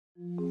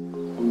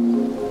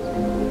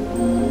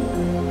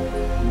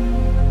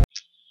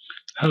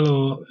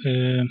Hello,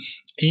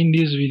 in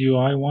this video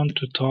I want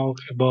to talk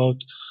about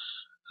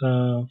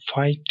uh,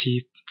 five,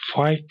 tip,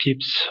 five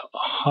tips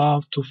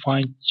how to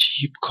find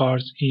cheap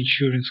cars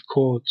insurance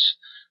quotes,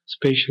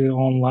 especially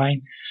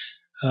online.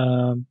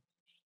 Um,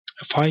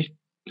 five,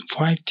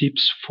 five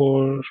tips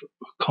for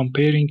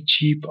comparing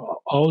cheap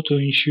auto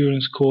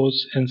insurance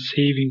quotes and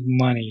saving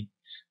money,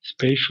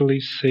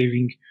 especially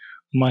saving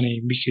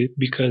money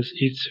because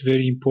it's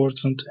very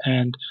important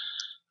and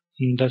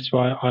that's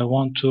why I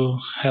want to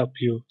help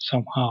you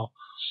somehow.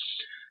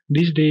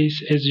 These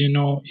days, as you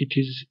know, it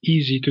is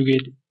easy to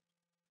get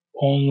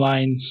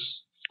online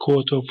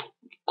quote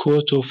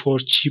quote for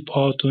cheap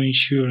auto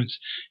insurance.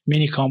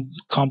 Many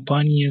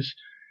companies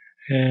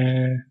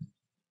uh,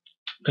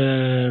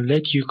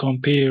 let you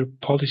compare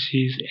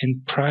policies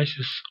and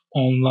prices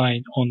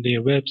online on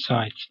their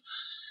websites.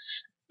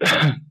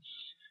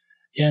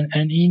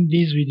 And in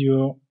this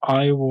video,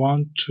 I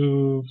want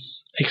to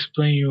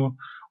explain you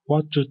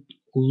what to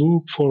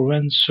look for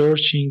when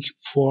searching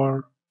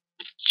for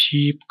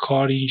cheap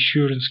car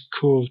insurance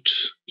quotes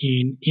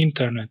in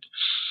internet.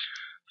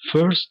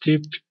 First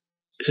tip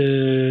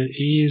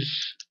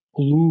is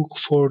look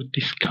for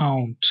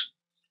discount.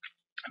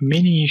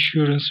 Many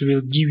insurance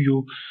will give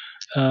you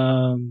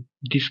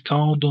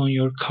discount on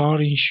your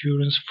car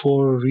insurance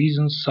for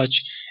reasons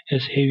such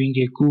as having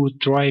a good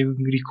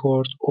driving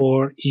record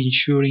or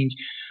insuring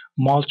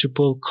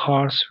multiple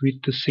cars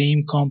with the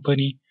same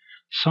company.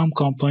 Some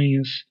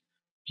companies,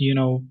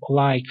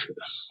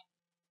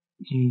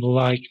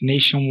 like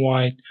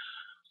Nationwide,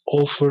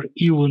 offer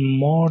even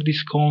more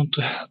discount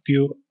to help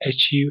you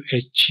achieve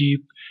a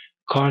cheap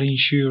car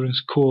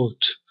insurance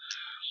quote.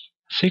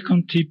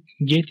 Second tip,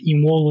 get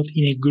involved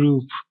in a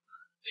group.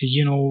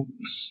 You know,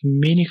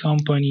 many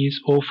companies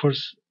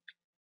offers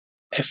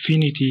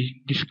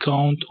affinity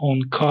discount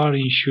on car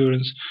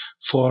insurance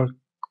for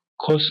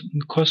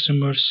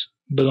customers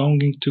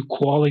belonging to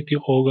quality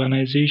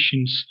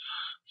organizations.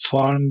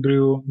 Farm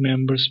Bureau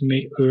members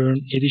may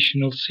earn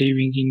additional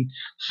saving in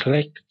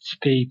select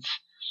states.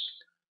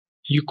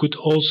 You could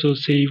also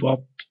save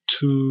up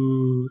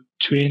to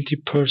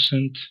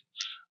 20%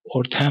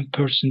 or 10%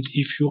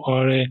 if you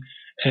are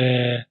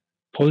a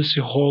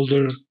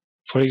policyholder,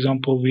 for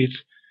example, with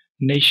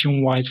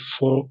Nationwide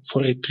for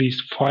at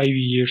least 5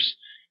 years.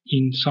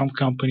 In some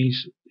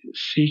companies,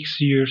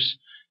 6 years.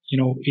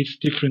 It's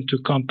different to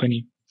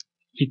company.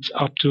 It's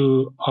up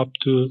to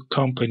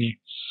company.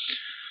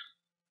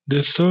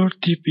 The third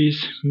tip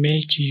is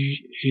make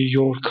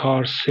your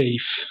car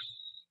safe.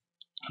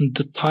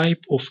 The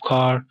type of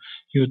car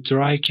you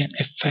drive can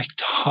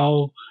affect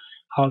how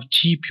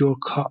cheap your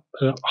car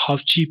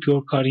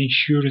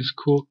insurance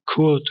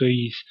quota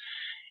is.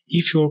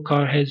 If your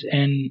car has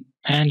an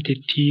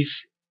anti-theft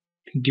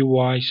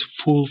device,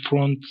 full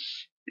front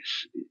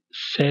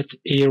set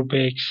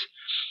airbags,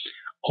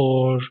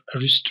 or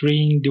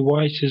restraining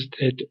devices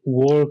that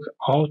work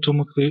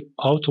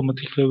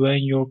automatically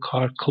when your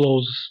car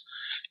closes,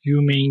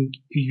 you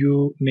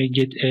may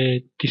get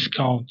a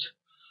discount,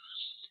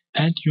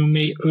 and you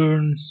may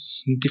earn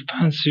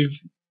defensive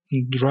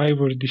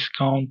driver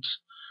discount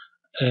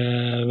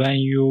when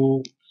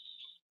you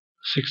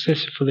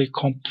successfully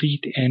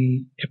complete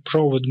an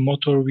approved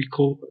motor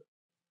vehicle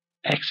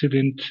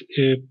accident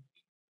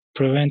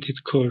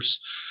prevented course.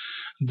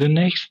 The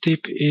next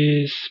tip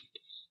is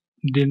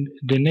the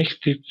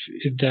next tip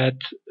that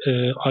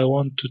I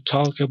want to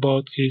talk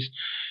about is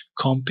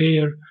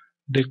compare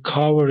the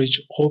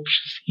coverage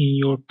options in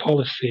your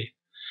policy.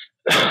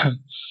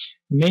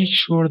 Make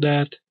sure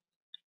that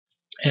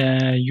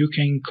you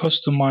can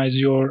customize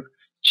your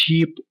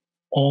cheap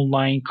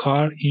online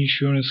car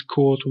insurance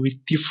quote with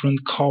different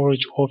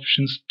coverage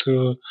options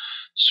to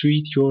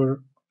suit your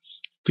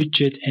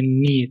budget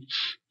and needs.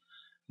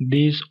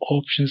 These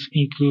options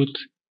include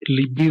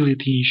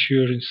liability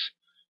insurance,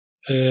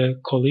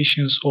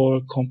 collisions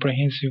or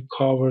comprehensive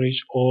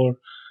coverage, or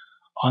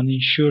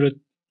uninsured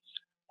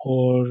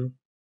or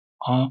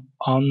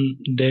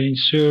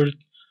underinsured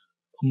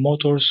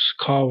motors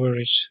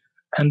coverage.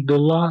 And the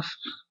last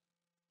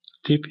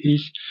tip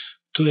is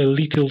to a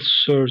little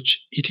search.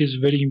 It is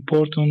very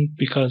important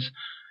because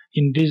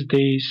in these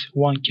days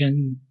one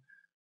can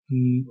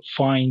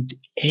find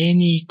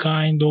any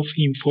kind of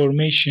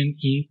information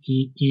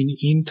in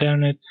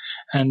internet,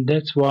 and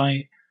that's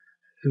why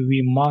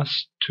we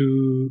must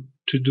to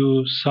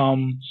do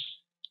some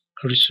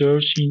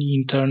research in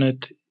internet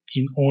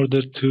in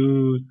order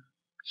to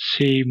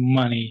save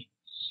money.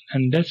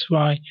 And that's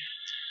why,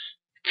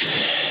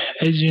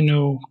 as you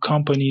know,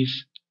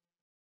 companies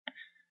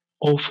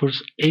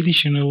offers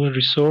additional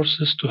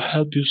resources to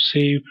help you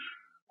save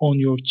on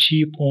your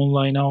cheap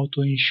online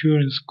auto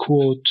insurance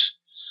quote.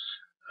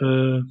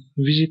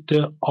 Visit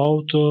the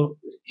Auto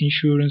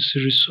Insurance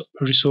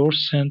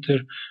Resource Center,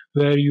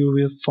 where you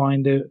will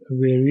find a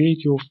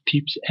variety of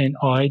tips and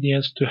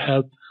ideas to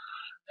help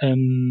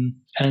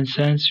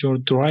enhance your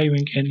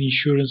driving and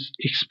insurance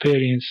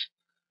experience.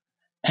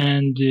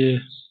 And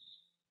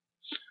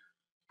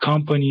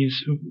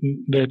companies'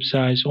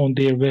 websites, on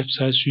their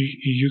websites,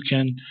 you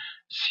can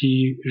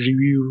see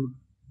review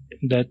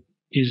that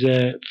is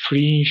a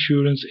free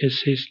insurance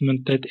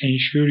assessment that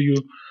ensure you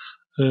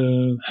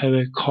have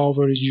a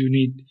coverage you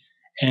need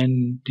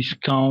and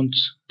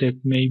discounts that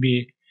may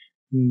be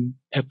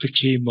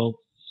applicable.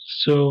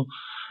 So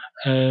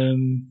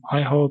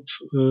I hope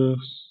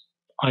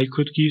I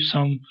could give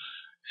some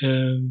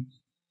um,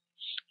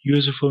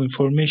 useful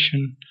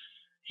information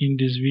in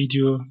this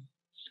video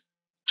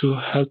to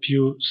help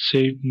you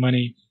save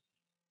money.